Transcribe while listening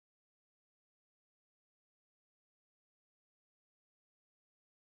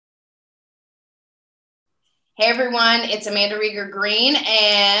Hey everyone, it's Amanda Rieger Green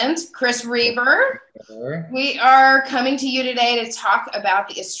and Chris Reber. We are coming to you today to talk about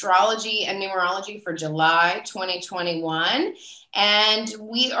the astrology and numerology for July 2021. And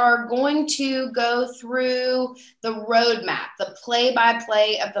we are going to go through the roadmap, the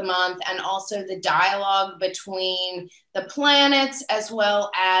play-by-play of the month, and also the dialogue between the planets as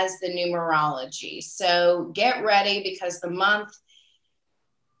well as the numerology. So get ready because the month,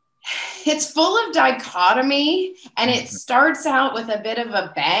 it's full of dichotomy and it starts out with a bit of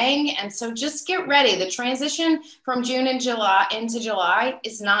a bang. And so just get ready. The transition from June and July into July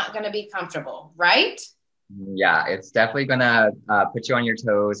is not going to be comfortable, right? Yeah, it's definitely gonna put you on your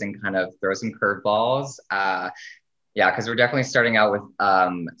toes and kind of throw some curveballs. Yeah, because we're definitely starting out with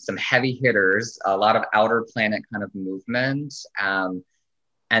some heavy hitters, a lot of outer planet kind of movement.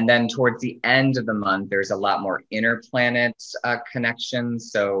 And then towards the end of the month, there's a lot more inner planet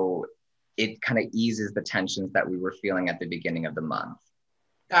connections. So it kind of eases the tensions that we were feeling at the beginning of the month.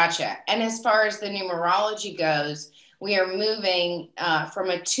 Gotcha. And as far as the numerology goes, we are moving from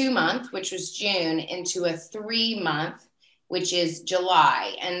a 2-month, which was June, into a 3-month, which is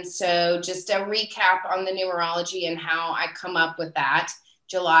July. And so just a recap on the numerology and how I come up with that.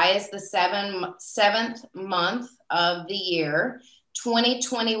 July is the seventh month of the year.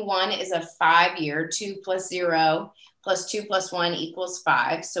 2021 is a 5-year, 2 plus 0 plus 2 plus 1 equals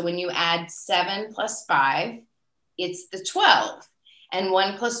 5. So when you add 7 plus 5, it's the 12. And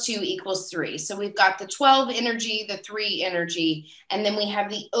 1 plus 2 equals 3. So we've got the 12 energy, the 3 energy, and then we have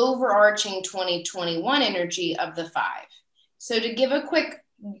the overarching 2021 energy of the 5. So to give a quick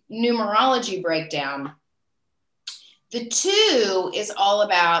numerology breakdown, the 2 is all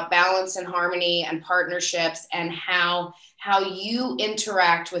about balance and harmony and partnerships and how you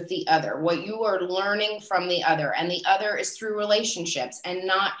interact with the other, what you are learning from the other. And the other is through relationships and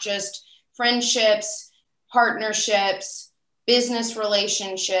not just friendships, partnerships, business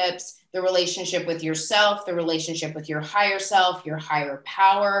relationships, the relationship with yourself, the relationship with your higher self, your higher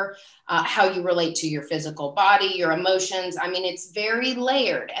power, how you relate to your physical body, your emotions. I mean, it's very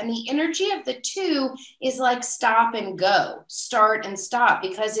layered. And the energy of the 2 is like stop and go, start and stop,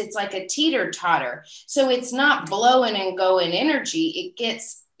 because it's like a teeter-totter. So it's not blowing and going energy.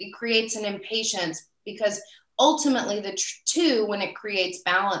 It creates an impatience because ultimately the 2, when it creates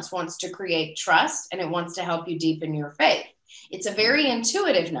balance, wants to create trust and it wants to help you deepen your faith. It's a very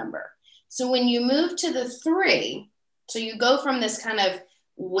intuitive number. So when you move to the 3, so you go from this kind of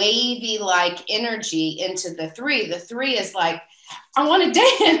wavy like energy into the 3 is like, I want to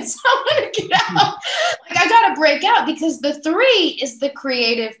dance. I want to get out. Like I got to break out because the 3 is the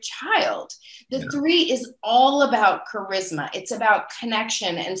creative child. The 3 is all about charisma. It's about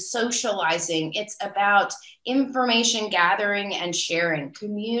connection and socializing. It's about information gathering and sharing,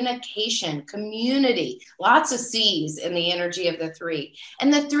 communication, community, lots of C's in the energy of the 3.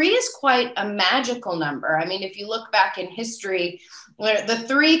 And the 3 is quite a magical number. I mean, if you look back in history, the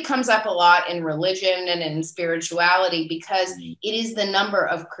 3 comes up a lot in religion and in spirituality because it is the number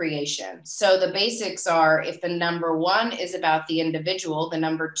of creation. So the basics are, if the number 1 is about the individual, the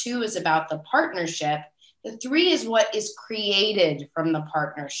number 2 is about the partnership, the 3 is what is created from the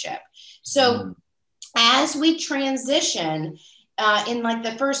partnership. So as we transition in like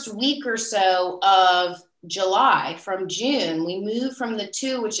the first week or so of July, from June, we move from the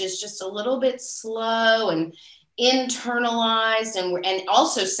 2, which is just a little bit slow and internalized and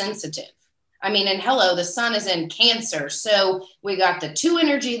also sensitive. I mean, and hello, the sun is in Cancer. So we got the 2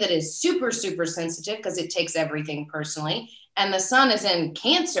 energy that is super, super sensitive because it takes everything personally. And the sun is in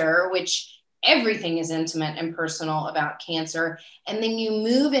Cancer, which everything is intimate and personal about Cancer. And then you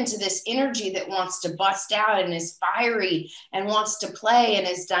move into this energy that wants to bust out and is fiery and wants to play and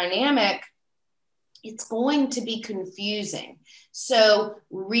is dynamic. It's going to be confusing. So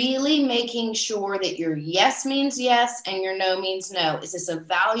really making sure that your yes means yes and your no means no. Is this a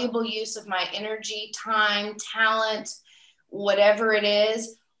valuable use of my energy, time, talent, whatever it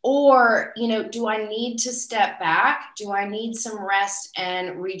is? Or, do I need to step back? Do I need some rest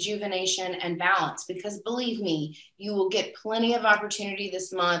and rejuvenation and balance? Because believe me, you will get plenty of opportunity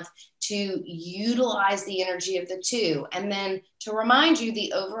this month to utilize the energy of the 2. And then to remind you,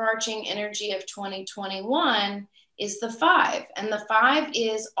 the overarching energy of 2021 is the 5. And the 5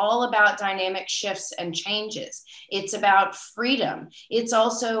 is all about dynamic shifts and changes. It's about freedom. It's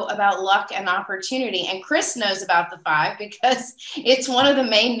also about luck and opportunity. And Chris knows about the 5 because it's one of the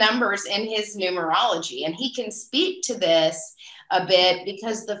main numbers in his numerology. And he can speak to this a bit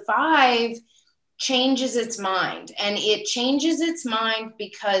because the 5 changes its mind. And it changes its mind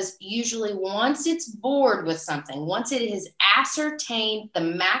because usually once it's bored with something, once it has ascertained the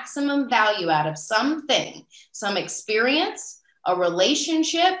maximum value out of something, some experience, a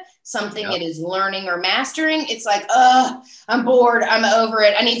relationship, something it is learning or mastering, it's like, I'm bored, I'm over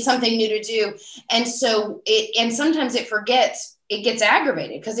it, I need something new to do. And so and sometimes it forgets, it gets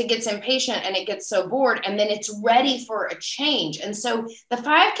aggravated because it gets impatient and it gets so bored, and then it's ready for a change. And so the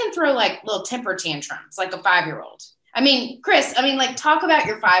 5 can throw like little temper tantrums, like a 5-year-old. I mean, Chris, like talk about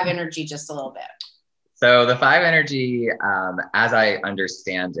your 5 energy just a little bit. So the 5 energy, as I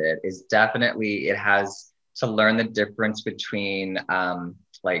understand it, is definitely, it has to learn the difference between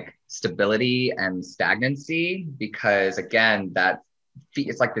like stability and stagnancy, because again,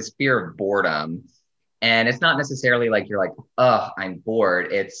 it's like this fear of boredom. And it's not necessarily like you're like, oh, I'm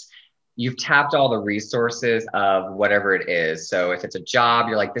bored. It's you've tapped all the resources of whatever it is. So if it's a job,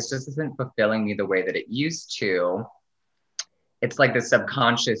 you're like, this just isn't fulfilling me the way that it used to. It's like the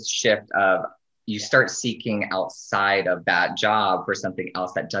subconscious shift of you start seeking outside of that job for something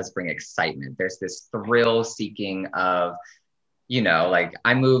else that does bring excitement. There's this thrill seeking of, like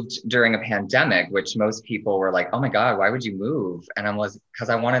I moved during a pandemic, which most people were like, oh my God, why would you move? And because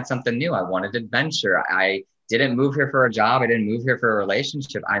I wanted something new. I wanted adventure. I didn't move here for a job. I didn't move here for a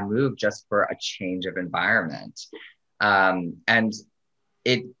relationship. I moved just for a change of environment. And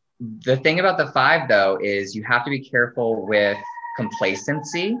the thing about the 5 though, is you have to be careful with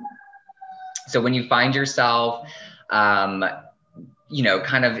complacency. So when you find yourself,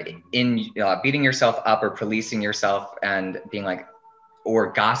 kind of in beating yourself up or policing yourself and being like,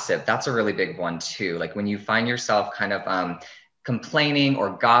 or gossip, that's a really big one too. Like when you find yourself kind of complaining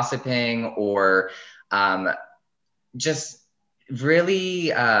or gossiping or just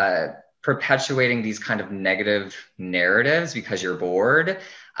really perpetuating these kind of negative narratives because you're bored,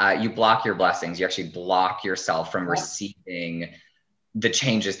 you block your blessings. You actually block yourself from receiving the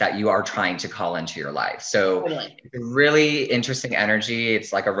changes that you are trying to call into your life. So it's a really interesting energy.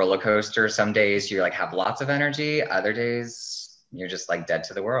 It's like a roller coaster. Some days you like have lots of energy. Other days you're just like dead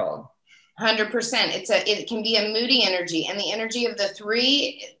to the world. 100%. It can be a moody energy, and the energy of the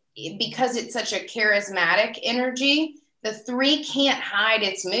 3, because it's such a charismatic energy, the 3 can't hide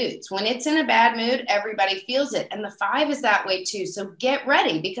its moods. When it's in a bad mood, everybody feels it. And the 5 is that way too. So get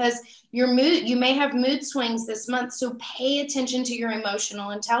ready, because you may have mood swings this month. So pay attention to your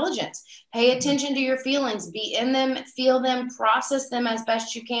emotional intelligence. Pay attention to your feelings, be in them, feel them, process them as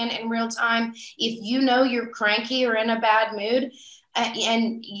best you can in real time. If you know you're cranky or in a bad mood,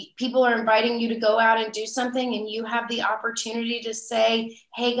 and people are inviting you to go out and do something, and you have the opportunity to say,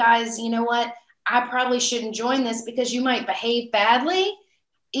 hey guys, you know what? I probably shouldn't join this because you might behave badly.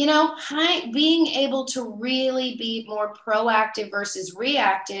 Being able to really be more proactive versus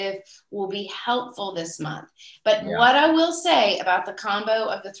reactive will be helpful this month. But what I will say about the combo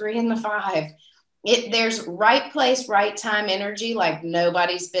of the 3 and the 5, there's right place, right time energy like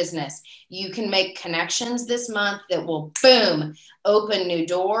nobody's business. You can make connections this month that will, boom, open new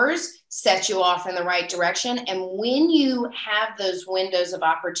doors, set you off in the right direction. And when you have those windows of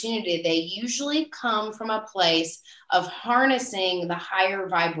opportunity, they usually come from a place of harnessing the higher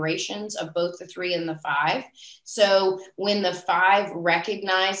vibrations of both the 3 and the 5. So when the 5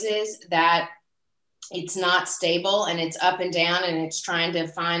 recognizes that it's not stable and it's up and down and it's trying to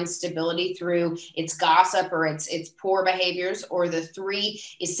find stability through its gossip or its poor behaviors, or the 3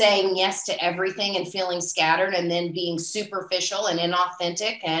 is saying yes to everything and feeling scattered and then being superficial and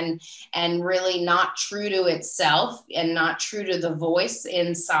inauthentic and really not true to itself and not true to the voice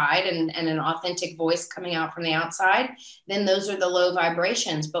inside and an authentic voice coming out from the outside, then those are the low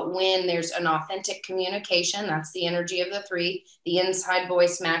vibrations. But when there's an authentic communication, that's the energy of the 3, the inside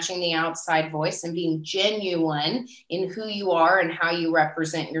voice matching the outside voice and being genuine in who you are and how you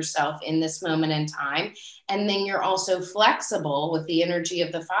represent yourself in this moment in time. And then you're also flexible with the energy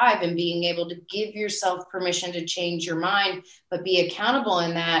of the 5 and being able to give yourself permission to change your mind, but be accountable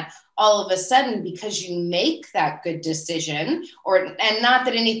in that. All of a sudden, because you make that good decision, and not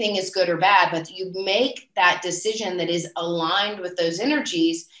that anything is good or bad, but you make that decision that is aligned with those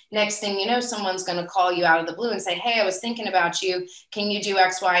energies, next thing you know, someone's going to call you out of the blue and say, hey, I was thinking about you. Can you do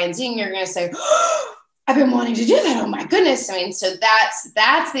X, Y, and Z? And you're going to say, oh, I've been wanting to do that. Oh my goodness. I mean, so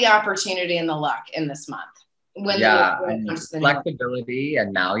that's the opportunity and the luck in this month. When it comes to the flexibility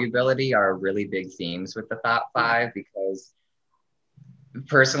and malleability are really big themes with the top 5, because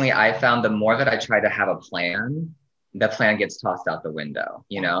personally, I found the more that I try to have a plan, the plan gets tossed out the window,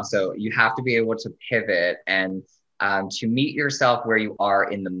 So you have to be able to pivot and to meet yourself where you are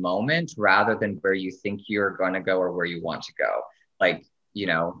in the moment rather than where you think you're going to go or where you want to go. Like you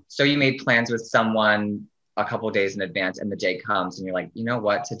know, so you made plans with someone a couple of days in advance and the day comes and you're like, you know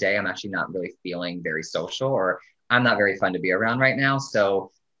what, today I'm actually not really feeling very social, or I'm not very fun to be around right now.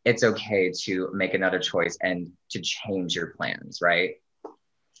 So it's okay to make another choice and to change your plans, right?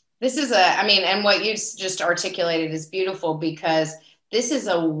 This is I mean, and what you just articulated is beautiful, because this is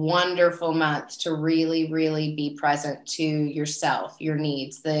a wonderful month to really, really be present to yourself, your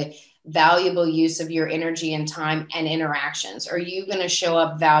needs, the valuable use of your energy and time and interactions. Are you going to show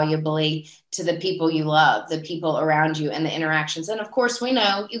up valuably to the people you love, the people around you, and the interactions? And of course, we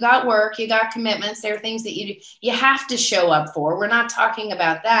know you got work, you got commitments. There are things that you have to show up for. We're not talking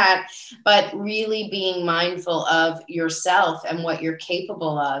about that, but really being mindful of yourself and what you're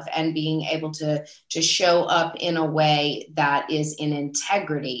capable of, and being able to show up in a way that is in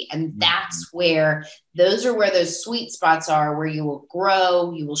integrity. And that's where those sweet spots are, where you will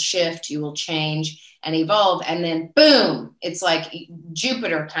grow, you will shift, you will change and evolve. And then boom, it's like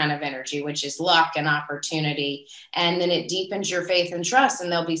Jupiter kind of energy, which is luck and opportunity. And then it deepens your faith and trust, and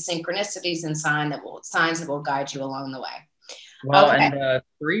there'll be synchronicities and signs that will guide you along the way. Well, Okay. and the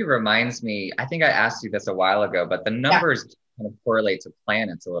 3 reminds me, I think I asked you this a while ago, but the numbers kind of correlate to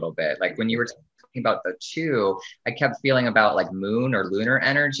planets a little bit. Like when you were talking about the 2, I kept feeling about like moon or lunar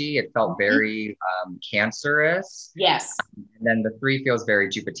energy. It felt very cancerous. Yes. And then the 3 feels very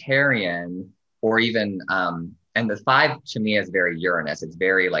Jupiterian, or even, and the 5 to me is very Uranus. It's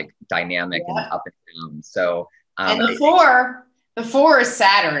very like dynamic and up and down. So, and the 4 is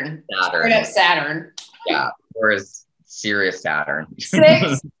Saturn. Saturn. Straight up Saturn. Yeah. 4 is serious Saturn.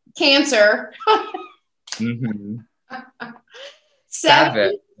 6, Cancer.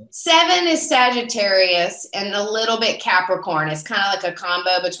 7 is Sagittarius, and a little bit Capricorn. It's kind of like a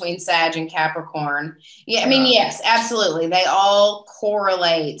combo between Sag and Capricorn. Yeah, I mean, yes, absolutely. They all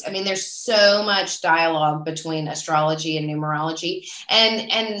correlate. I mean, there's so much dialogue between astrology and numerology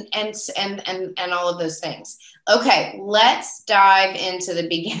and all of those things. Okay, let's dive into the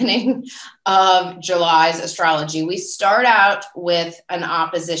beginning of July's astrology. We start out with an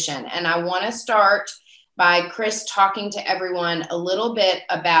opposition, and I want to start by Chris talking to everyone a little bit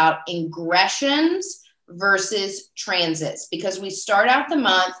about ingressions versus transits, because we start out the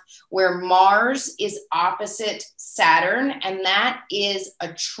month where Mars is opposite Saturn, and that is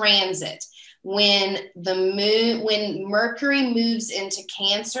a transit. When Mercury moves into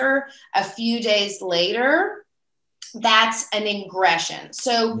Cancer a few days later, that's an ingression.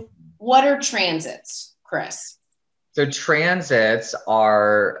 So what are transits, Chris? So transits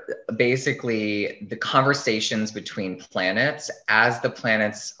are basically the conversations between planets as the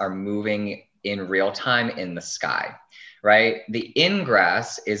planets are moving in real time in the sky, right? The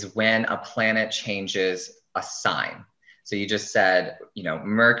ingress is when a planet changes a sign. So you just said, you know,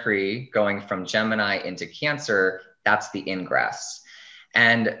 Mercury going from Gemini into Cancer, that's the ingress.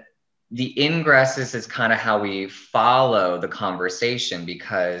 And the ingresses is kind of how we follow the conversation,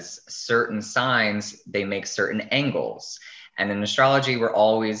 because certain signs, they make certain angles. And in astrology,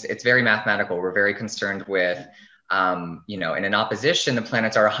 it's very mathematical. We're very concerned with, you know, in an opposition, the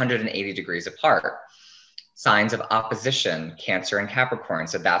planets are 180 degrees apart. Signs of opposition, Cancer and Capricorn.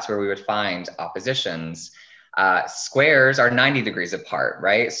 So that's where we would find oppositions. Squares are 90 degrees apart,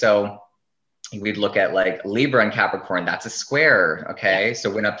 right? So we'd look at like Libra and Capricorn, that's a square, okay? Yeah.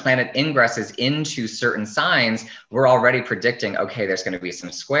 So when a planet ingresses into certain signs, we're already predicting, okay, there's gonna be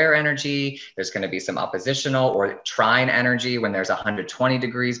some square energy, there's gonna be some oppositional or trine energy when there's 120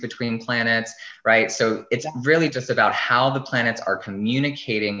 degrees between planets, right? So it's really just about how the planets are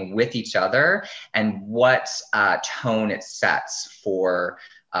communicating with each other and what tone it sets for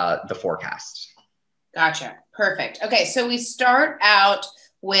the forecast. Gotcha, perfect. Okay, so we start out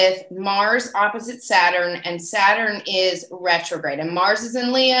with Mars opposite Saturn, and Saturn is retrograde. And Mars is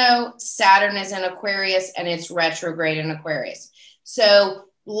in Leo, Saturn is in Aquarius, and it's retrograde in Aquarius. So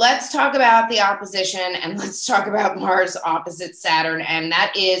let's talk about the opposition, and let's talk about Mars opposite Saturn, and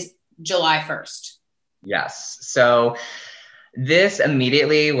that is July 1st. Yes. So this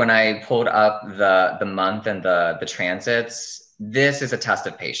immediately, when I pulled up the month and the transits, this is a test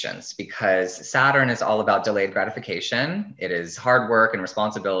of patience, because Saturn is all about delayed gratification. It is hard work and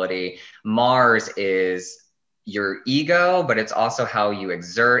responsibility. Mars is your ego, but it's also how you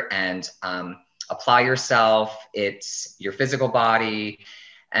exert and apply yourself. It's your physical body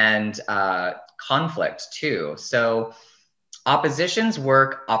and conflict too. So oppositions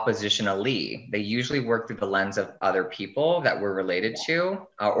work oppositionally. They usually work through the lens of other people that we're related to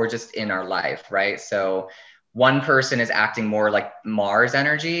or just in our life, right? So one person is acting more like Mars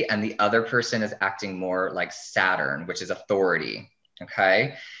energy and the other person is acting more like Saturn, which is authority,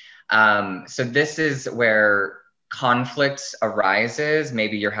 okay? So this is where conflict arises,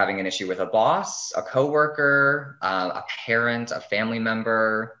 maybe you're having an issue with a boss, a coworker, a parent, a family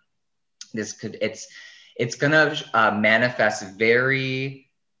member, it's gonna manifest very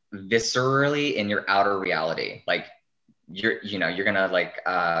viscerally in your outer reality. Like you're gonna like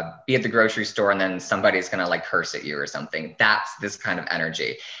be at the grocery store and then somebody's gonna like curse at you or something. That's this kind of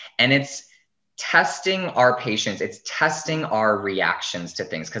energy. And it's testing our patience. It's testing our reactions to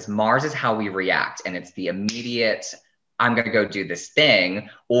things, because Mars is how we react. And it's the immediate, I'm gonna go do this thing,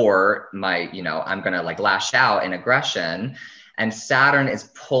 or I'm gonna like lash out in aggression. And Saturn is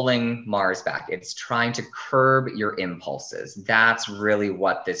pulling Mars back. It's trying to curb your impulses. That's really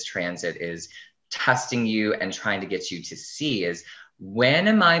what this transit is testing you and trying to get you to see, is when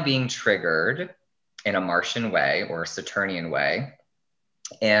am I being triggered in a Martian way or a Saturnian way?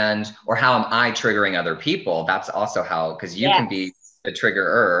 Or how am I triggering other people? That's also how, because you can be the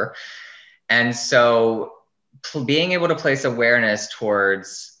triggerer. And so being able to place awareness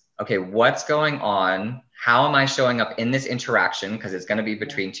towards, okay, what's going on? How am I showing up in this interaction? Because it's going to be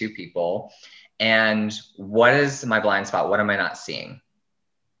between two people. And what is my blind spot? What am I not seeing?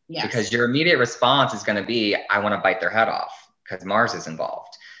 Yes. Because your immediate response is going to be, I want to bite their head off, because Mars is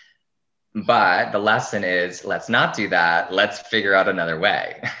involved. But the lesson is, let's not do that. Let's figure out another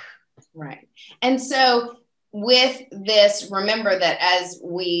way. Right. And so with this, remember that as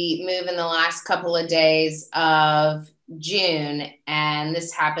we move in the last couple of days of June, and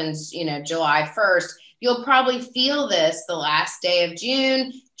this happens, July 1st, you'll probably feel this the last day of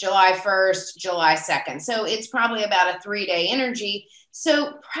June, July 1st, July 2nd. So it's probably about a 3-day energy.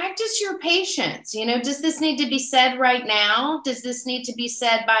 So practice your patience. Does this need to be said right now? Does this need to be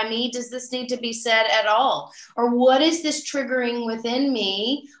said by me? Does this need to be said at all? Or what is this triggering within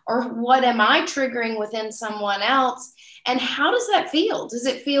me? Or what am I triggering within someone else? And how does that feel? Does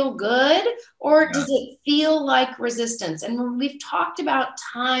it feel good, or does it feel like resistance? And we've talked about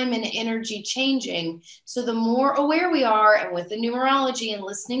time and energy changing. So the more aware we are, and with the numerology and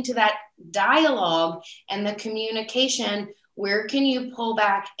listening to that dialogue and the communication, where can you pull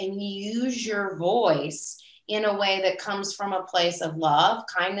back and use your voice in a way that comes from a place of love,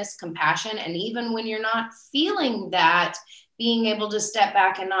 kindness, compassion, and even when you're not feeling that, being able to step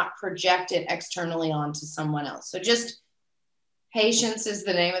back and not project it externally onto someone else. So just patience is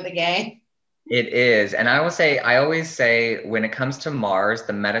the name of the game. It is. And I always say, when it comes to Mars,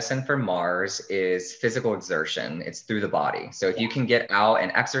 the medicine for Mars is physical exertion. It's through the body. So if you can get out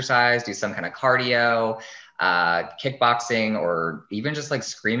and exercise, do some kind of cardio, kickboxing, or even just like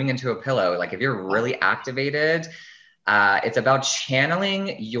screaming into a pillow, like if you're really activated, it's about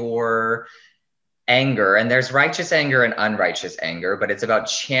channeling your anger. And there's righteous anger and unrighteous anger, but it's about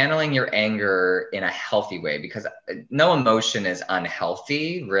channeling your anger in a healthy way, because no emotion is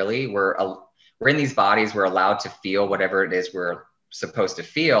unhealthy, really. We're in these bodies, we're allowed to feel whatever it is we're supposed to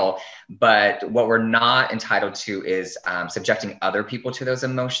feel, but what we're not entitled to is subjecting other people to those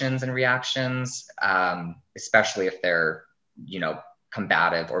emotions and reactions, especially if they're,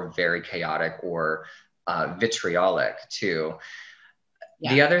 combative or very chaotic or vitriolic too.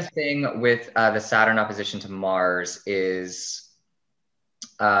 Yeah. The other thing with the Saturn opposition to Mars is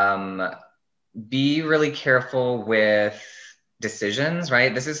be really careful with decisions,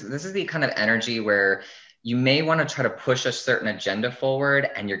 right? This is the kind of energy where you may want to try to push a certain agenda forward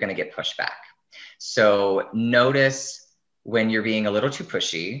and you're going to get pushed back. So notice when you're being a little too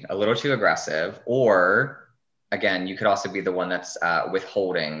pushy, a little too aggressive, or again, you could also be the one that's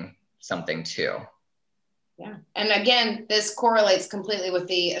withholding something too. Yeah. And again, this correlates completely with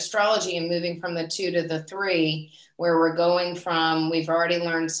the astrology and moving from the 2 to the 3, where we're going from, we've already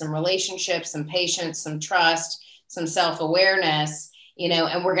learned some relationships, some patience, some trust, some self-awareness,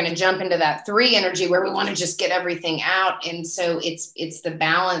 and we're going to jump into that 3 energy where we want to just get everything out. And so it's the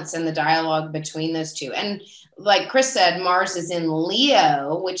balance and the dialogue between those two. And like Chris said, Mars is in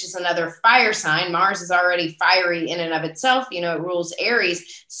Leo, which is another fire sign. Mars is already fiery in and of itself. It rules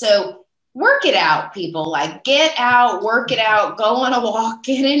Aries. So work it out, people. Like, get out, work it out, go on a walk,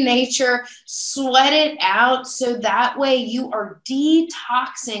 get in nature, sweat it out. So that way you are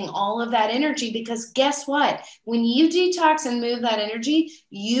detoxing all of that energy, because guess what? When you detox and move that energy,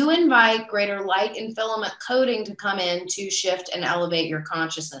 you invite greater light and filament coating to come in to shift and elevate your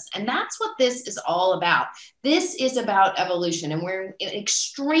consciousness. And that's what this is all about. This is about evolution, and we're in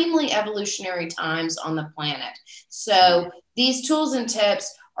extremely evolutionary times on the planet. So these tools and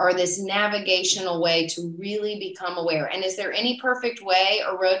tips are this navigational way to really become aware. And is there any perfect way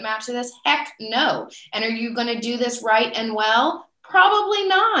or roadmap to this? Heck no. And are you going to do this right and well? Probably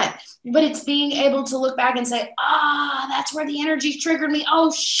not. But it's being able to look back and say, that's where the energy triggered me.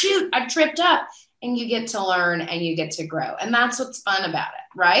 Oh, shoot, I tripped up. and you get to learn and you get to grow. And that's what's fun about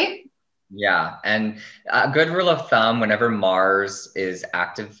it, right? Yeah, and a good rule of thumb whenever Mars is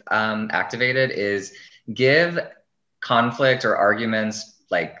activated is give conflict or arguments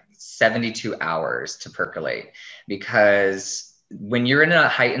like 72 hours to percolate, because when you're in a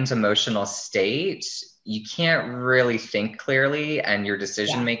heightened emotional state, you can't really think clearly, and your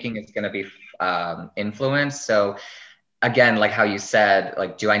decision making is going to be influenced. So again, like how you said,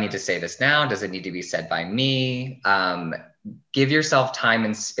 like, do I need to say this now? Does it need to be said by me? Give yourself time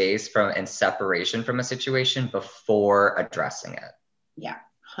and space and separation from a situation before addressing it. Yeah,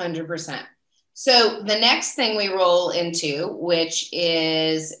 100%. So the next thing we roll into, which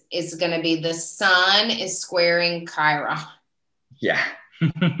is going to be the sun is squaring Chiron. Yeah.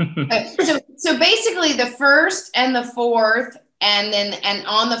 so basically the first and the fourth, and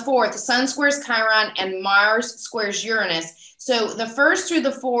on the fourth, the sun squares Chiron and Mars squares Uranus. So the first through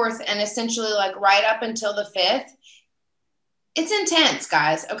the fourth, and essentially like right up until the fifth, it's intense,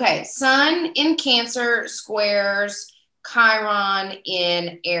 guys. Okay, sun in Cancer squares Chiron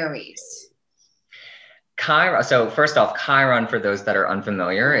in Aries. Chiron. So first off, Chiron, for those that are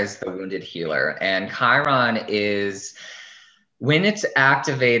unfamiliar, is the wounded healer. And Chiron is, when it's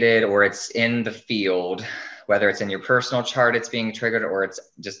activated or it's in the field, whether it's in your personal chart, it's being triggered, or it's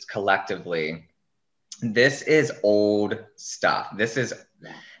just collectively, this is old stuff. This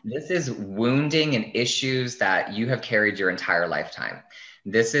is wounding and issues that you have carried your entire lifetime.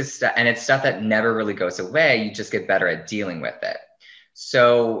 And it's stuff that never really goes away. You just get better at dealing with it.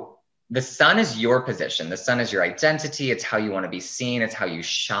 So the sun is your position. The sun is your identity. It's how you want to be seen. It's how you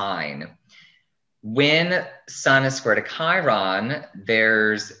shine. When sun is square to Chiron,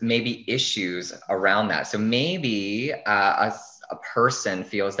 there's maybe issues around that. So maybe a person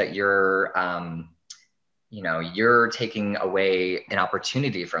feels that you're taking away an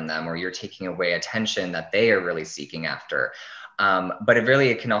opportunity from them, or you're taking away attention that they are really seeking after. But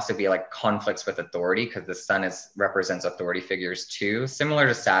it can also be like conflicts with authority, because the sun represents authority figures too, similar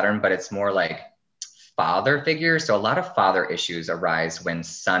to Saturn, but it's more like father figures. So a lot of father issues arise when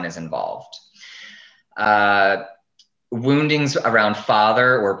sun is involved. Woundings around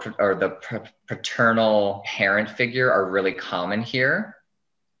father or the paternal parent figure are really common here.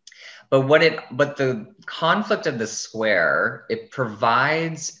 But the conflict of the square, it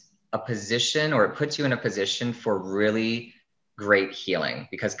provides a position, or it puts you in a position for really great healing,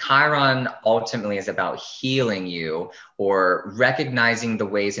 because Chiron ultimately is about healing you, or recognizing the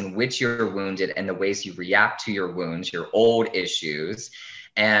ways in which you're wounded and the ways you react to your wounds, your old issues,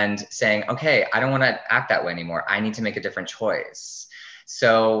 and saying, okay, I don't want to act that way anymore. I need to make a different choice.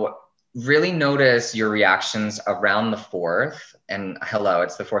 So really notice your reactions around the 4th. And hello,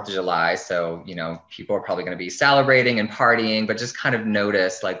 it's the 4th of July. So, people are probably going to be celebrating and partying, but just kind of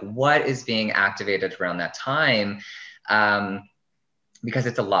notice like what is being activated around that time. Because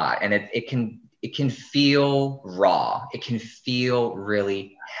it's a lot, and it can feel raw. It can feel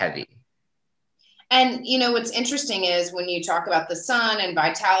really heavy. And what's interesting is when you talk about the sun and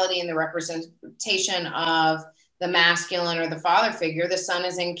vitality and the representation of the masculine or the father figure, the sun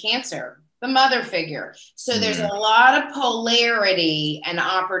is in Cancer, the mother figure. So there's a lot of polarity and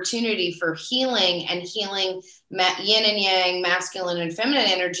opportunity for healing yin and yang, masculine and feminine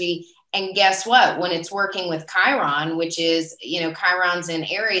energy. And guess what? When it's working with Chiron, which is, Chiron's in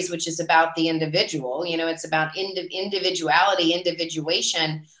Aries, which is about the individual, it's about individuality,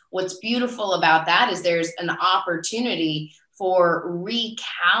 individuation. What's beautiful about that is there's an opportunity for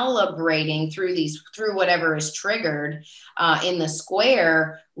recalibrating through whatever is triggered in the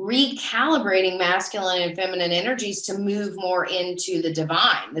square, recalibrating masculine and feminine energies to move more into the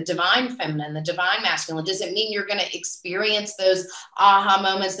divine feminine, the divine masculine. Doesn't mean you're going to experience those aha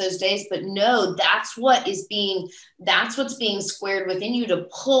moments, those days, but no, that's what's being squared within you to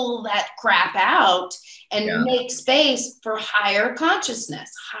pull that crap out and make space for higher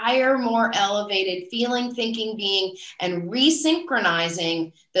consciousness, higher, more elevated feeling, thinking, being, and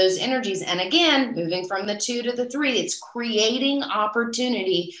resynchronizing those energies. And again, moving from the 2 to the 3, it's creating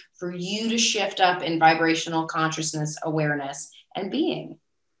opportunity for you to shift up in vibrational consciousness, awareness, and being.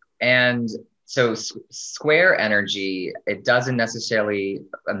 And so square energy, it doesn't necessarily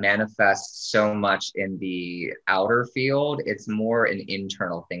manifest so much in the outer field. It's more an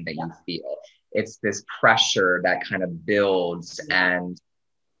internal thing that you feel. It's this pressure that kind of builds, and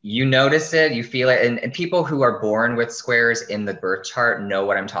you notice it, you feel it. And people who are born with squares in the birth chart know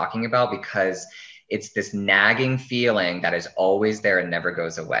what I'm talking about, because it's this nagging feeling that is always there and never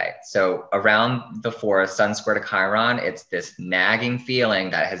goes away. So around the 4th, sun square to Chiron, it's this nagging feeling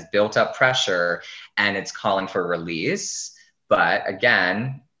that has built up pressure, and it's calling for release. But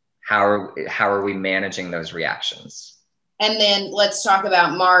again, how are we managing those reactions? And then let's talk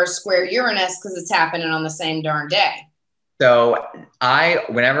about Mars square Uranus, because it's happening on the same darn day. So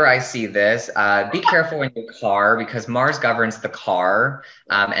whenever I see this, be careful in your car because Mars governs the car.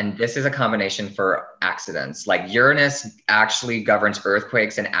 And this is a combination for accidents. Like Uranus actually governs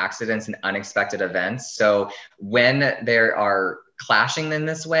earthquakes and accidents and unexpected events. So when there are clashing in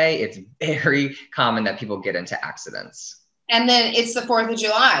this way, it's very common that people get into accidents. And then it's the 4th of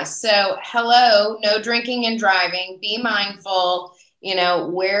July. So hello, no drinking and driving, be mindful, you know,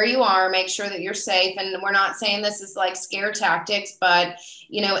 where you are, make sure that you're safe. And we're not saying this is like scare tactics, but,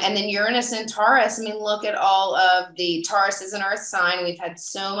 you know, and then Uranus and Taurus, I mean, look at all of the, Taurus is an earth sign. We've had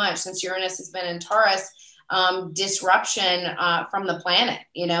so much since Uranus has been in Taurus, disruption from the planet,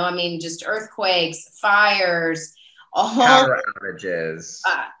 you know, I mean, just earthquakes, fires, all Power outages,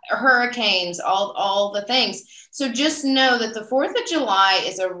 hurricanes, all the things. So just know that the 4th of July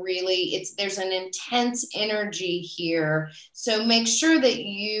is there's an intense energy here. So make sure that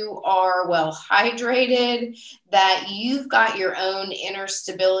you are well hydrated, that you've got your own inner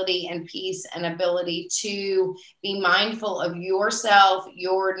stability and peace and ability to be mindful of yourself,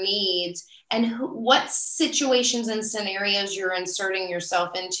 your needs, and what situations and scenarios you're inserting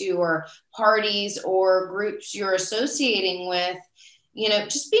yourself into, or parties or groups you're associating with. You know,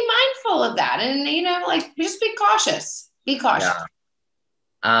 just be mindful of that. And, you know, like, just be cautious. Be cautious.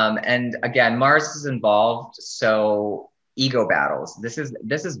 Yeah. And again, Mars is involved. So ego battles. This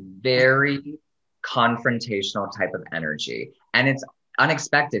is very confrontational type of energy. And it's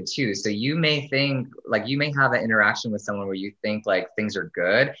unexpected too. So you may think like you may have an interaction with someone where you think like things are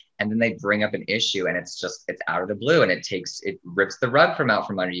good, and then they bring up an issue and it's out of the blue, and it rips the rug out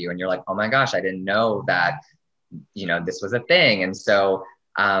from under you. And you're like, oh my gosh, I didn't know that, you know, this was a thing. And so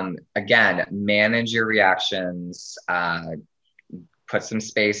again, manage your reactions, put some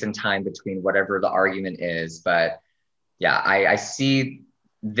space and time between whatever the argument is. But yeah, I see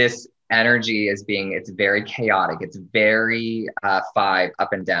this energy as being, it's very chaotic. It's very 5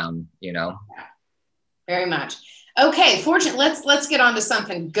 up and down, you know? Very much. Okay, let's get on to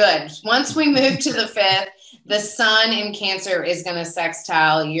something good. Once we move to the 5th, the sun in Cancer is going to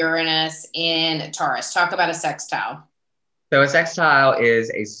sextile Uranus in Taurus. Talk about a sextile. So a sextile is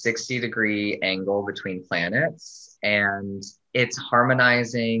a 60-degree angle between planets, and it's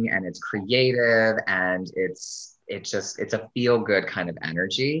harmonizing and it's creative, and it's a feel-good kind of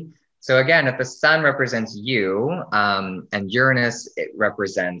energy. So again, if the sun represents you, and Uranus,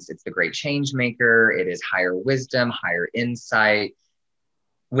 it's the great change maker, it is higher wisdom, higher insight.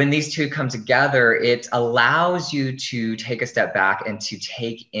 When these two come together, it allows you to take a step back and to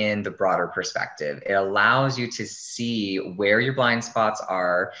take in the broader perspective. It allows you to see where your blind spots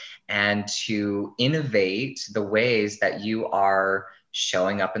are and to innovate the ways that you are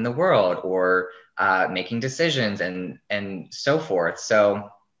showing up in the world, or making decisions and so forth. So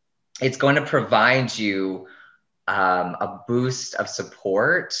it's going to provide you a boost of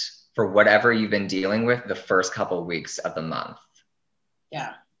support for whatever you've been dealing with the first couple of weeks of the month.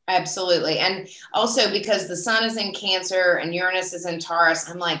 Yeah, absolutely. And also because the sun is in Cancer and Uranus is in Taurus,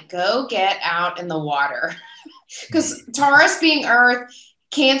 I'm like, go get out in the water. Because Taurus being earth,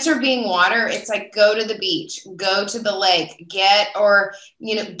 Cancer being water, it's like, go to the beach, go to the lake, get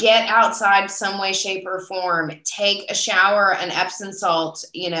outside some way, shape, or form, take a shower, an Epsom salt,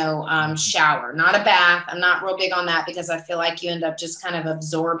 shower, not a bath. I'm not real big on that because I feel like you end up just kind of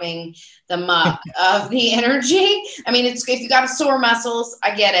absorbing the muck of the energy. I mean, if you got sore muscles,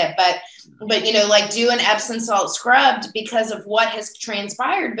 I get it, but do an Epsom salt scrubbed because of what has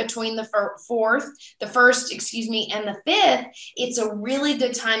transpired between the first, and the 5th. It's a really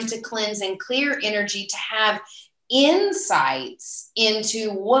good time to cleanse and clear energy, to have insights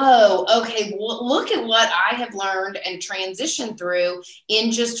into, whoa, okay, look at what I have learned and transitioned through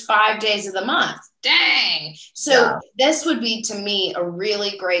in just 5 days of the month. Dang. So This would be, to me, a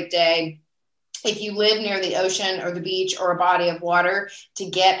really great day if you live near the ocean or the beach or a body of water, to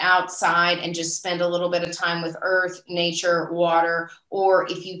get outside and just spend a little bit of time with earth, nature, water. Or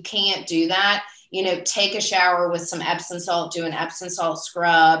if you can't do that, take a shower with some Epsom salt, do an Epsom salt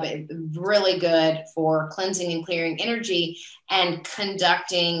scrub. Really good for cleansing and clearing energy and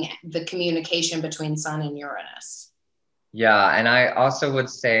conducting the communication between Sun and Uranus. Yeah, and I also would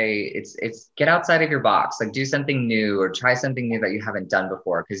say it's get outside of your box, like do something new or try something new that you haven't done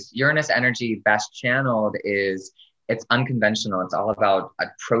before. Because Uranus energy best channeled it's unconventional. It's all about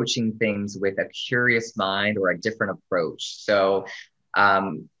approaching things with a curious mind or a different approach. So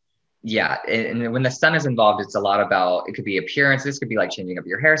yeah. And when the sun is involved, it's a lot about, it could be appearance. This could be like changing up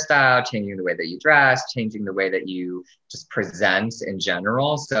your hairstyle, changing the way that you dress, changing the way that you just present in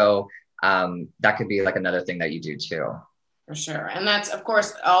general. So that could be like another thing that you do too. For sure. And that's, of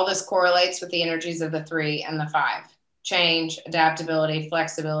course, all this correlates with the energies of the 3 and the 5. Change, adaptability,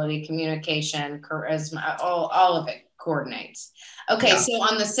 flexibility, communication, charisma, all of it coordinates. Okay, yeah. So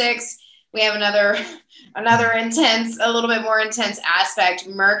on the 6th, we have another intense, a little bit more intense aspect.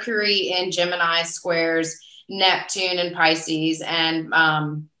 Mercury in Gemini squares Neptune and Pisces, and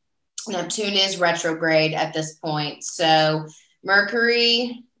Neptune is retrograde at this point. So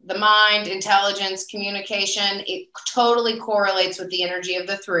Mercury, the mind, intelligence, communication, it totally correlates with the energy of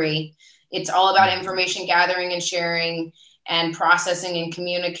the 3. It's all about information gathering and sharing and processing and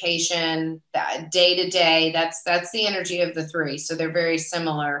communication day to day. That's the energy of the 3. So they're very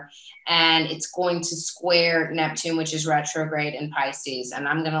similar. And it's going to square Neptune, which is retrograde in Pisces. And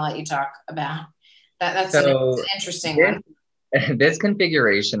I'm going to let you talk about that. That's an interesting one. This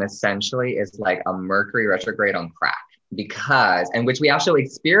configuration essentially is like a Mercury retrograde on crack, and which we actually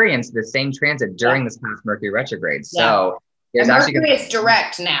experienced the same transit during this past Mercury retrograde. So there's Mercury is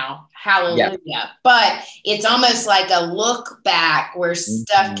direct now. Hallelujah. Yeah. But it's almost like a look back where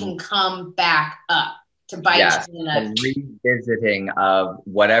stuff can come back up to bite you in the revisiting of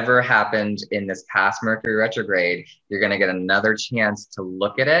whatever happened in this past Mercury retrograde. You're going to get another chance to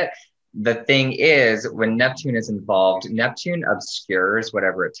look at it. The thing is, when Neptune is involved, Neptune obscures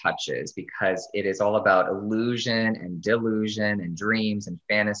whatever it touches because it is all about illusion and delusion and dreams and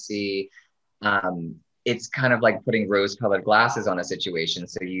fantasy. It's kind of like putting rose-colored glasses on a situation,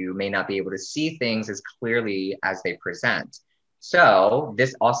 so you may not be able to see things as clearly as they present. So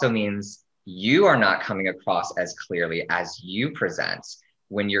this also means you are not coming across as clearly as you present.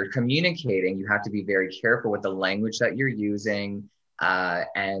 When you're communicating, you have to be very careful with the language that you're using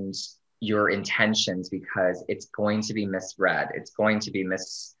and your intentions, because it's going to be misread. It's going to be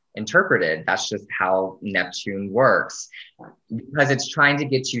misinterpreted. That's just how Neptune works, because it's trying to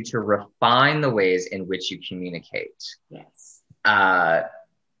get you to refine the ways in which you communicate. Yes.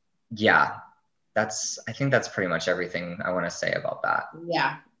 Yeah, I think that's pretty much everything I want to say about that.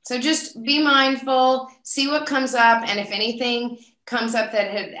 Yeah. So just be mindful, see what comes up. And if anything comes up that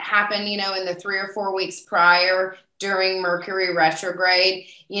had happened, in the 3 or 4 weeks prior during Mercury retrograde,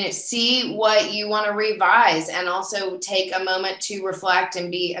 see what you want to revise, and also take a moment to reflect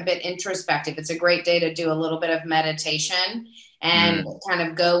and be a bit introspective. It's a great day to do a little bit of meditation and kind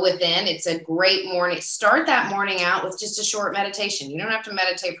of go within. It's a great morning. Start that morning out with just a short meditation. You don't have to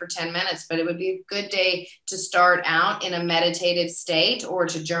meditate for 10 minutes, but it would be a good day to start out in a meditative state or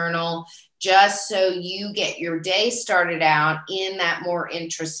to journal, just so you get your day started out in that more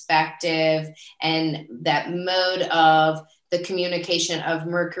introspective and that mode of the communication of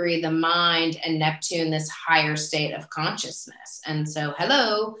Mercury, the mind, and Neptune, this higher state of consciousness. And so,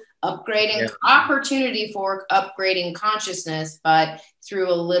 opportunity for upgrading consciousness, but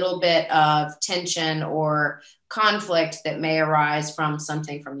through a little bit of tension or conflict that may arise from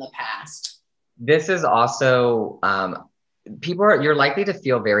something from the past. This is also, you're likely to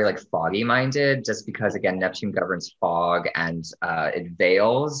feel very like foggy minded, just because again, Neptune governs fog, and it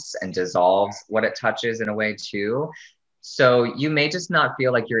veils and dissolves what it touches in a way too. So you may just not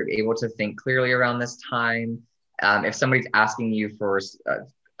feel like you're able to think clearly around this time. If somebody's asking you for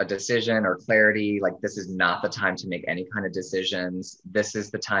a decision or clarity, like this is not the time to make any kind of decisions. This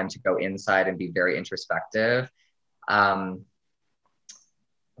is the time to go inside and be very introspective.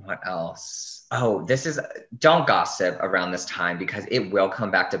 What else? Oh, don't gossip around this time, because it will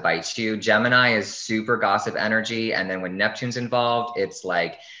come back to bite you. Gemini is super gossip energy. And then when Neptune's involved, it's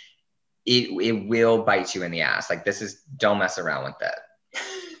like, it will bite you in the ass. Like don't mess around with it.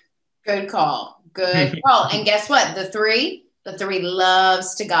 Good call. Good call. And guess what? The 3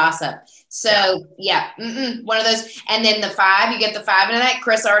 loves to gossip. So one of those. And then the 5, you get the 5 in the night.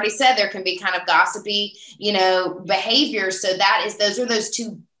 Chris already said there can be kind of gossipy, behavior. So those are those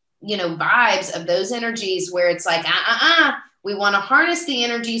 2, vibes of those energies where it's like, we want to harness the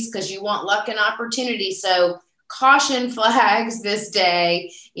energies because you want luck and opportunity. So caution flags this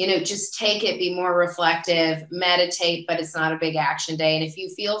day, just take it, be more reflective, meditate, but it's not a big action day. And if you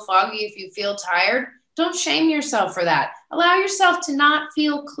feel foggy, if you feel tired, don't shame yourself for that. Allow yourself to not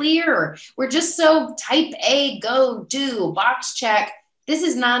feel clear. We're just so type A, go, do, box check. This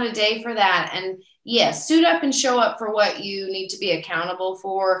is not a day for that. And suit up and show up for what you need to be accountable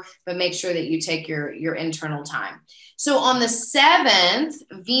for, but make sure that you take your internal time. So on the 7th,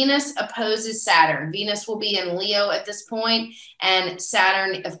 Venus opposes Saturn. Venus will be in Leo at this point, and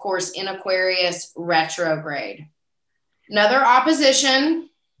Saturn, of course, in Aquarius retrograde. Another opposition.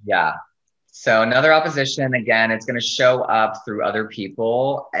 Yeah. So another opposition, again, it's going to show up through other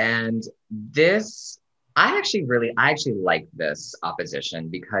people. And this, I actually like this opposition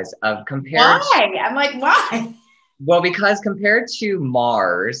because of compared to, Why? I'm like, why? well, because compared to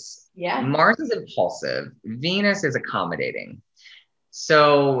Mars, Yeah. Mars is impulsive, Venus is accommodating.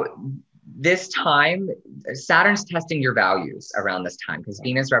 So this time, Saturn's testing your values around this time because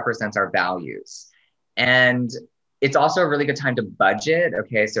Venus represents our values. And it's also a really good time to budget.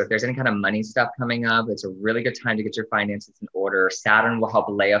 Okay. So if there's any kind of money stuff coming up, it's a really good time to get your finances in order. Saturn will help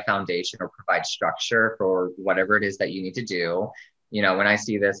lay a foundation or provide structure for whatever it is that you need to do. You know, when I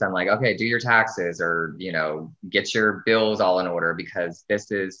see this, I'm like, okay, do your taxes or, you know, get your bills all in order because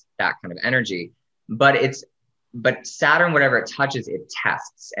this is that kind of energy. But but Saturn, whatever it touches, it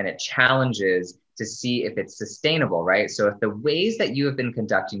tests and it challenges to see if it's sustainable, right? So if the ways that you have been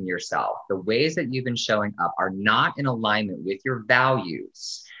conducting yourself, the ways that you've been showing up are not in alignment with your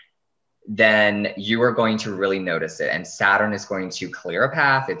values, then you are going to really notice it. And Saturn is going to clear a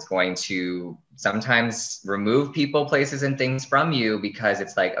path. It's going to sometimes remove people, places, and things from you because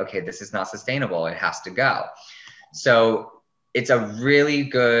it's like, okay, this is not sustainable. It has to go. So it's a really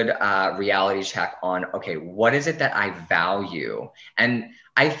good reality check on, okay, what is it that I value? And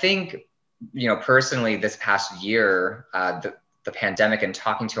I think, you know, personally, this past year, the pandemic and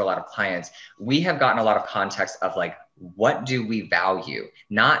talking to a lot of clients, we have gotten a lot of context of like, what do we value?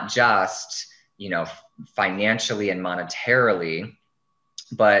 Not just, you know, financially and monetarily,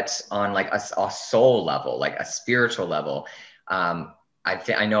 but on like a soul level, like a spiritual level.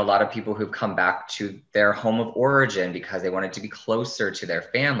 I know a lot of people who've come back to their home of origin because they wanted to be closer to their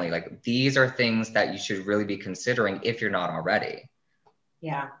family. Like these are things that you should really be considering if you're not already.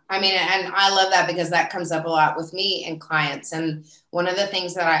 Yeah. I mean, and I love that because that comes up a lot with me and clients. And one of the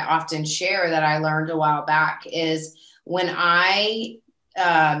things that I often share that I learned a while back is when I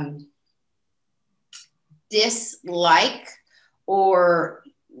dislike or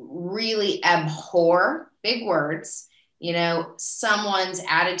really abhor, big words, you know, someone's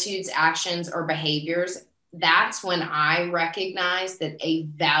attitudes, actions, or behaviors, that's when I recognize that a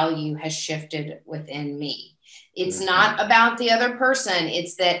value has shifted within me. It's Mm-hmm. not about the other person.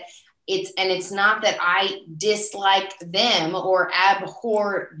 It's not that I dislike them or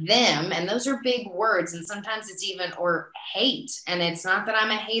abhor them. And those are big words. And sometimes it's even, or hate. And it's not that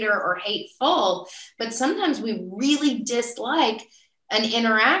I'm a hater or hateful, but sometimes we really dislike an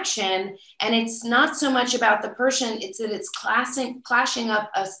interaction, and it's not so much about the person, it's that it's clashing up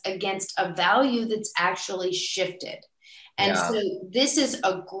us against a value that's actually shifted. And so Yeah. this is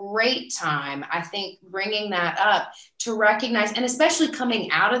a great time, I think, bringing that up to recognize, and especially coming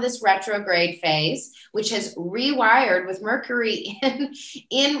out of this retrograde phase, which has rewired with Mercury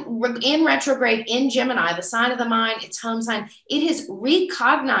in retrograde in Gemini, the sign of the mind, its home sign. It has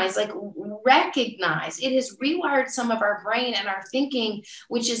recognized, like recognized, it has rewired some of our brain and our thinking,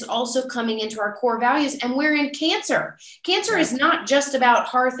 which is also coming into our core values. And we're in Cancer. Cancer Yeah. is not just about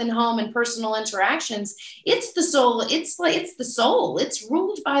hearth and home and personal interactions. It's the soul. It's the soul. It's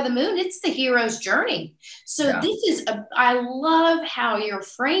ruled by the moon. It's the hero's journey. So Yeah. this is I love how you're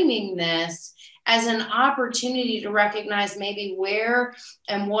framing this as an opportunity to recognize maybe where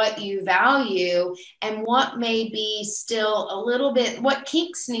and what you value and what may be still a little bit, what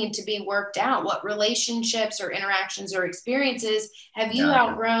kinks need to be worked out, what relationships or interactions or experiences have you Yeah.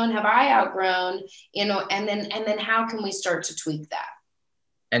 outgrown, have I outgrown, you know, and then how can we start to tweak that?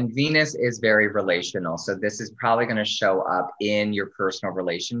 And Venus is very relational. So this is probably going to show up in your personal Yeah.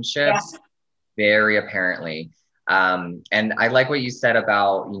 relationships very apparently. And I like what you said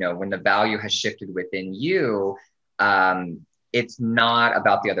about, you know, when the value has shifted within you, it's not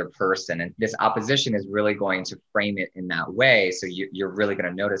about the other person. And this opposition is really going to frame it in that way. So you're really going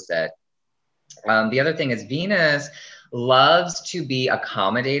to notice it. The other thing is Venus loves to be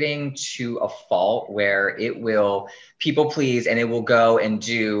accommodating to a fault where it will people please and it will go and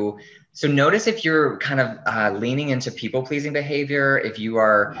do. So notice if you're kind of leaning into people pleasing behavior, if you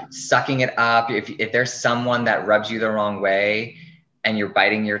are sucking it up, if there's someone that rubs you the wrong way and you're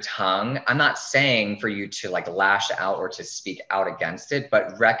biting your tongue, I'm not saying for you to like lash out or to speak out against it,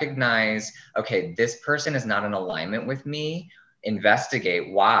 but recognize, okay, this person is not in alignment with me,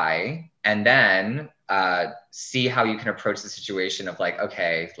 investigate why, and then see how you can approach the situation of like,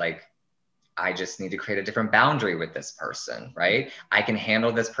 okay, like I just need to create a different boundary with this person, right? I can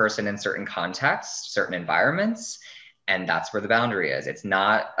handle this person in certain contexts, certain environments, and that's where the boundary is. It's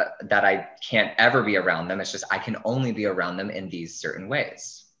not that I can't ever be around them. It's just I can only be around them in these certain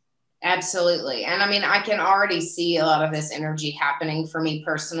ways. Absolutely. And I mean, I can already see a lot of this energy happening for me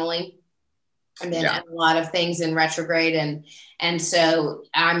personally. and then a lot of things in retrograde. And so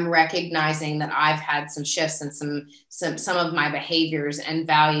I'm recognizing that I've had some shifts in some of my behaviors and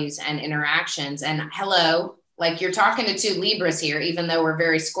values and interactions. And hello, like you're talking to two Libras here, even though we're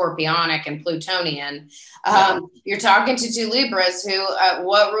very Scorpionic and Plutonian. You're talking to two Libras who,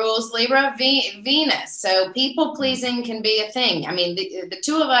 what rules Libra? Venus. So people pleasing can be a thing. I mean, the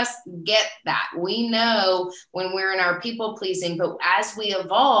two of us get that. We know when we're in our people pleasing, but as we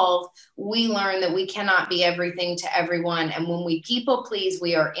evolve, we learn that we cannot be everything to everyone. And when we people please,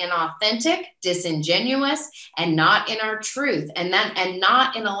 we are inauthentic, disingenuous, and not in our truth, and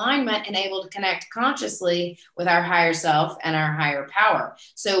not in alignment and able to connect consciously with our higher self and our higher power.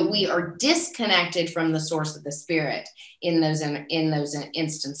 So we are disconnected from the source of the spirit in those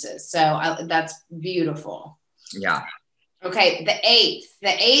instances. So that's beautiful. Yeah. Okay, the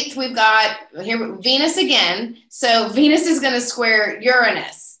eighth we've got here Venus again. So Venus is going to square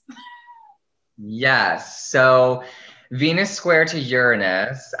Uranus. Yes. So Venus square to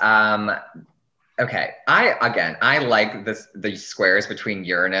Uranus. Okay. I like the squares between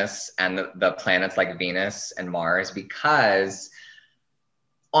Uranus and the planets like Venus and Mars, because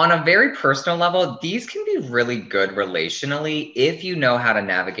on a very personal level, these can be really good relationally if you know how to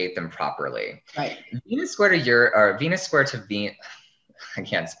navigate them properly. Right. Venus square to Venus, I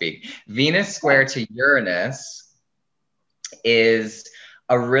can't speak. Venus square to Uranus is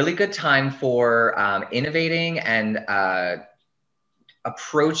a really good time for innovating and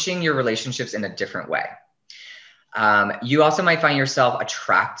approaching your relationships in a different way. You also might find yourself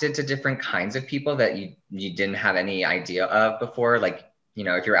attracted to different kinds of people that you didn't have any idea of before. Like, you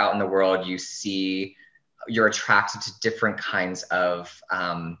know, if you're out in the world, you're attracted to different kinds of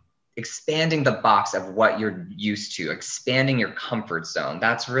expanding the box of what you're used to, expanding your comfort zone.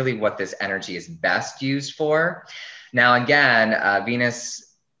 That's really what this energy is best used for. Now, again,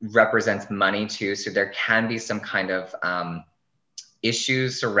 Venus represents money too. So there can be some kind of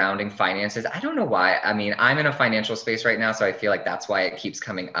issues surrounding finances. I don't know why. I mean, I'm in a financial space right now, so I feel like that's why it keeps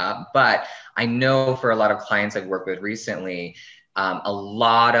coming up. But I know for a lot of clients I've worked with recently, a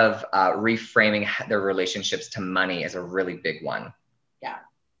lot of reframing their relationships to money is a really big one. Yeah.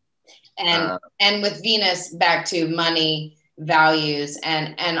 And with Venus, back to money, values,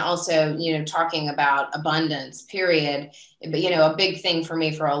 and also, you know, talking about abundance, period. But, you know, a big thing for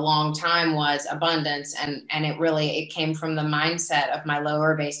me for a long time was abundance. And it came from the mindset of my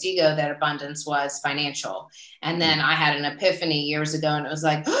lower based ego that abundance was financial. And then I had an epiphany years ago, and it was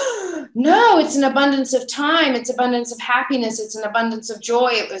like, oh, no, it's an abundance of time. It's abundance of happiness. It's an abundance of joy.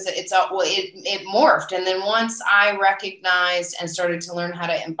 It morphed. And then once I recognized and started to learn how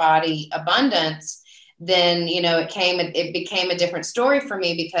to embody abundance, then, you know, it became a different story for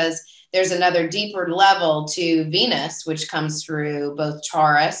me, because there's another deeper level to Venus, which comes through both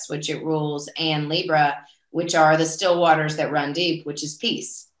Taurus, which it rules, and Libra, which are the still waters that run deep, which is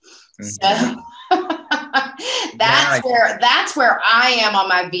peace. Mm-hmm. So that's where I am on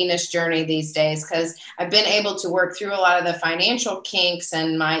my Venus journey these days, because I've been able to work through a lot of the financial kinks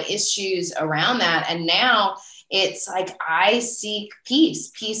and my issues around that. And now it's like I seek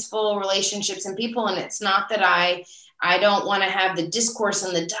peace, peaceful relationships and people. And it's not that I don't want to have the discourse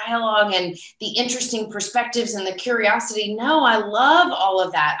and the dialogue and the interesting perspectives and the curiosity. No, I love all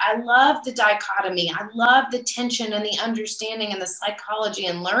of that. I love the dichotomy. I love the tension and the understanding and the psychology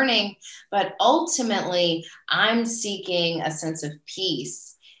and learning. But ultimately, I'm seeking a sense of peace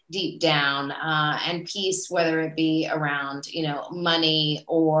deep down, and peace, whether it be around, you know, money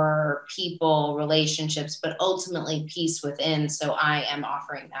or people, relationships, but ultimately peace within. So I am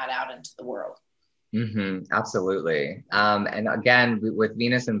offering that out into the world. Mm-hmm, absolutely. And again, with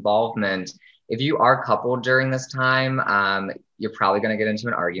Venus involvement, if you are coupled during this time, you're probably going to get into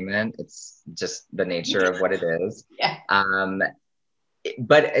an argument. It's just the nature of what it is. Yeah.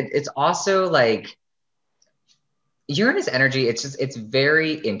 But it's also like Uranus energy, it's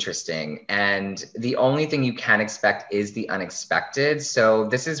very interesting. And the only thing you can expect is the unexpected. So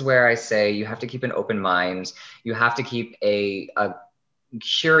this is where I say you have to keep an open mind. You have to keep a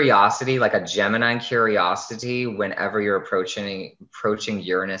curiosity, like a Gemini curiosity, whenever you're approaching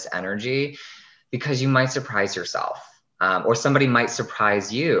Uranus energy, because you might surprise yourself, or somebody might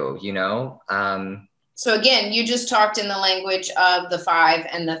surprise you, you know? So again, you just talked in the language of the 5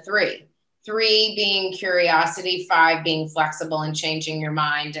 and the 3. 3 being curiosity, 5 being flexible and changing your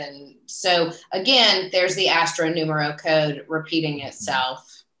mind. And so again, there's the Astro Numero code repeating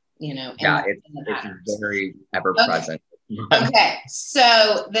itself, you know. Yeah, it's very ever present. Okay,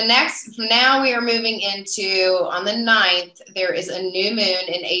 so now we are moving into, on the 9th, there is a new moon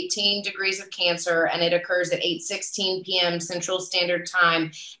in 18 degrees of Cancer, and it occurs at 8:16 p.m. Central Standard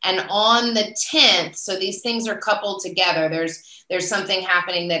Time. And on the 10th, so these things are coupled together, there's something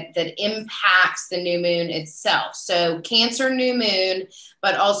happening that impacts the new moon itself. So Cancer new moon,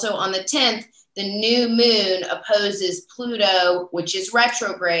 but also on the 10th, the new moon opposes Pluto, which is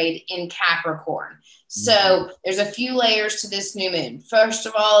retrograde in Capricorn. So there's a few layers to this new moon. First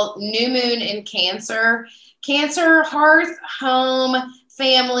of all, new moon in Cancer. Cancer, hearth, home,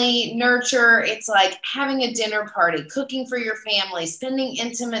 family, nurture. It's like having a dinner party, cooking for your family, spending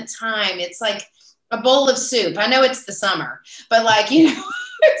intimate time. It's like a bowl of soup. I know it's the summer, but like,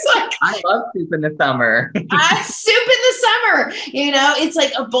 it's like, I love soup in the summer. soup in the summer, it's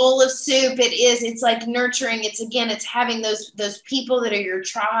like a bowl of soup. It's like nurturing. It's having those people that are your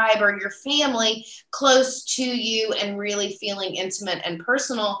tribe or your family close to you and really feeling intimate and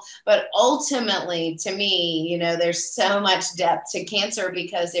personal. But ultimately, to me, there's so much depth to Cancer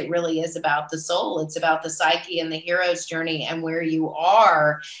because it really is about the soul. It's about the psyche and the hero's journey and where you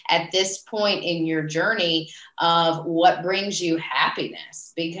are at this point in your journey of what brings you happiness.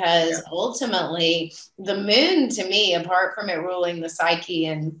 Because ultimately, the moon, to me, apart from it ruling the psyche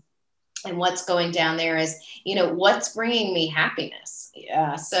and what's going down there, is what's bringing me happiness.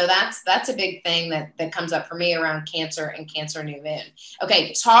 So that's a big thing that comes up for me around Cancer and Cancer new moon.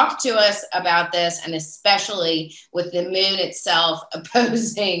 Okay, talk to us about this, and especially with the moon itself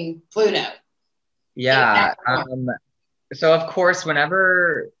opposing Pluto. Yeah. So of course,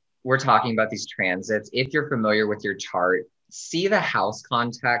 whenever we're talking about these transits, if you're familiar with your chart, see the house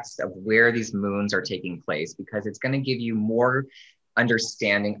context of where these moons are taking place, because it's going to give you more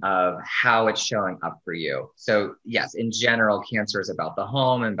understanding of how it's showing up for you. So yes, in general, Cancer is about the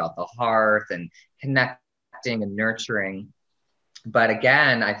home and about the hearth and connecting and nurturing. But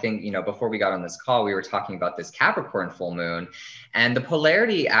again, I think, before we got on this call, we were talking about this Capricorn full moon and the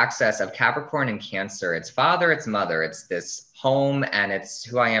polarity axis of Capricorn and Cancer. It's father, it's mother, it's this home, and it's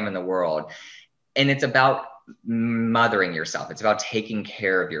who I am in the world. And it's about mothering yourself. It's about taking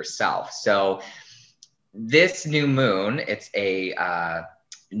care of yourself. So this new moon, it's a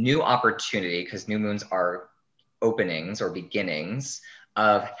new opportunity, because new moons are openings or beginnings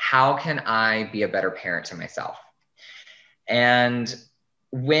of how can I be a better parent to myself. And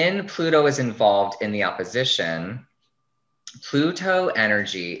when Pluto is involved in the opposition, Pluto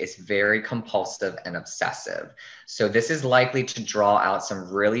energy is very compulsive and obsessive. So this is likely to draw out some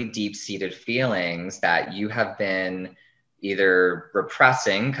really deep-seated feelings that you have been either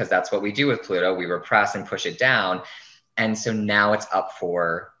repressing, because that's what we do with Pluto, we repress and push it down. And so now it's up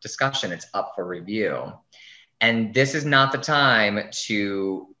for discussion, it's up for review. And this is not the time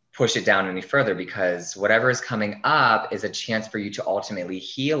to push it down any further, because whatever is coming up is a chance for you to ultimately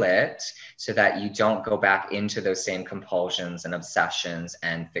heal it so that you don't go back into those same compulsions and obsessions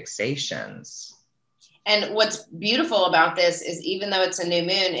and fixations. And what's beautiful about this is, even though it's a new moon,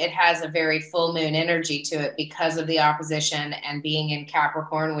 it has a very full moon energy to it because of the opposition and being in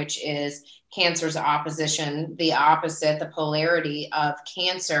Capricorn, which is Cancer's opposition, the opposite, the polarity of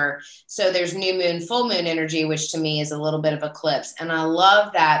Cancer. So there's new moon, full moon energy, which to me is a little bit of eclipse. And I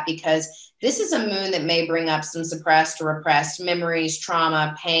love that because this is a moon that may bring up some suppressed or repressed memories,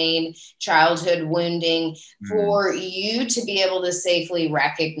 trauma, pain, childhood wounding for you to be able to safely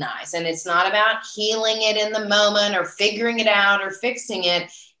recognize. And it's not about healing it in the moment or figuring it out or fixing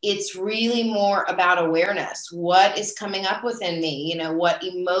it. It's really more about awareness. What is coming up within me? What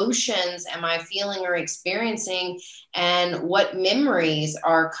emotions am I feeling or experiencing? And what memories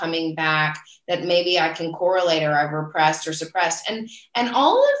are coming back that maybe I can correlate or I've repressed or suppressed? And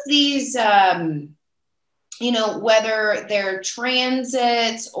all of these, whether they're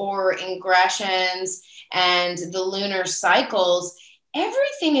transits or ingressions and the lunar cycles,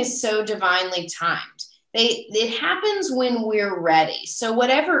 everything is so divinely timed. It happens when we're ready. So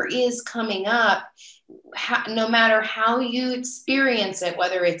whatever is coming up, no matter how you experience it,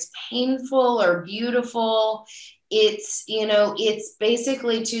 whether it's painful or beautiful, it's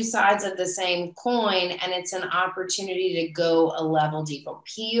basically two sides of the same coin, and it's an opportunity to go a level deeper,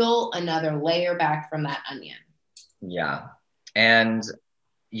 peel another layer back from that onion. Yeah. And,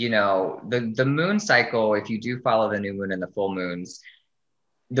 the moon cycle, if you do follow the new moon and the full moons,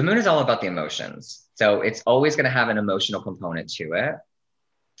 the moon is all about the emotions. So it's always going to have an emotional component to it.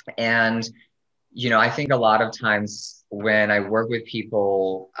 And, I think a lot of times when I work with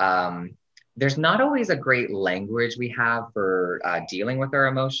people, there's not always a great language we have for dealing with our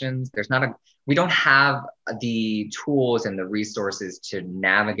emotions. We don't have the tools and the resources to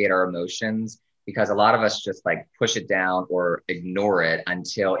navigate our emotions because a lot of us just like push it down or ignore it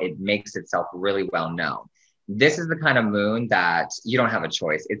until it makes itself really well known. This is the kind of moon that you don't have a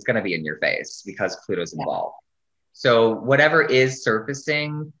choice. It's going to be in your face because Pluto's involved. So whatever is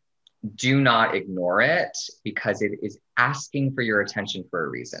surfacing, do not ignore it because it is asking for your attention for a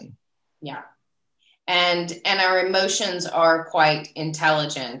reason. Yeah. And our emotions are quite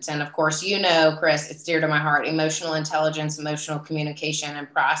intelligent. And of course, you know, Chris, it's dear to my heart. Emotional intelligence, emotional communication,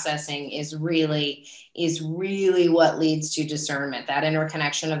 and processing is really what leads to discernment, that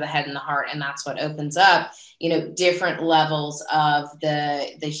interconnection of the head and the heart. And that's what opens up, you know, different levels of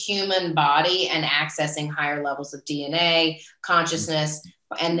the human body and accessing higher levels of DNA, consciousness.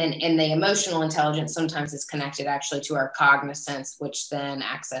 And then in the emotional intelligence, sometimes it's connected actually to our cognizance, which then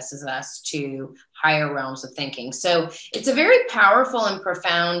accesses us to higher realms of thinking. So it's a very powerful and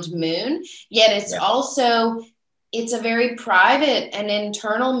profound moon, yet it's also, it's a very private and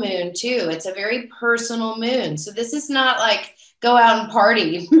internal moon too. It's a very personal moon. So this is not like go out and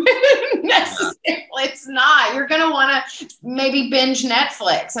party necessarily. It's not. You're going to want to maybe binge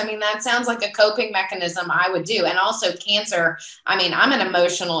Netflix. I mean, that sounds like a coping mechanism I would do. And also Cancer, I mean, I'm an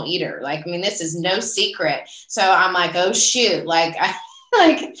emotional eater. Like, I mean, this is no secret. So I'm like, oh shoot, like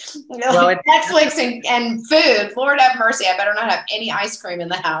Netflix and food, Lord have mercy. I better not have any ice cream in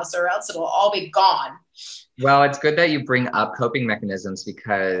the house or else it'll all be gone. Well, it's good that you bring up coping mechanisms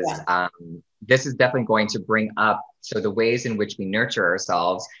because this is definitely going to bring up the ways in which we nurture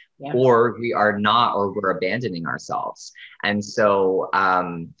ourselves or we are not, or we're abandoning ourselves. And so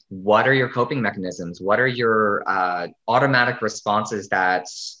what are your coping mechanisms? What are your automatic responses that,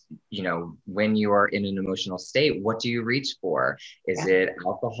 you know, when you are in an emotional state, what do you reach for? Is it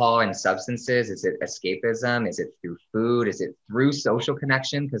alcohol and substances? Is it escapism? Is it through food? Is it through social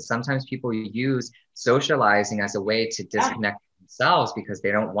connection? Because sometimes people use socializing as a way to disconnect themselves because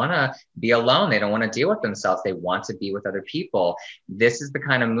they don't want to be alone. They don't want to deal with themselves. They want to be with other people. This is the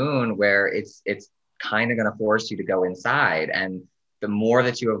kind of moon where it's kind of going to force you to go inside. And the more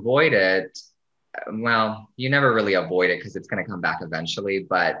that you avoid it, well, you never really avoid it because it's going to come back eventually,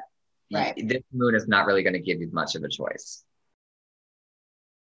 but this moon is not really going to give you much of a choice.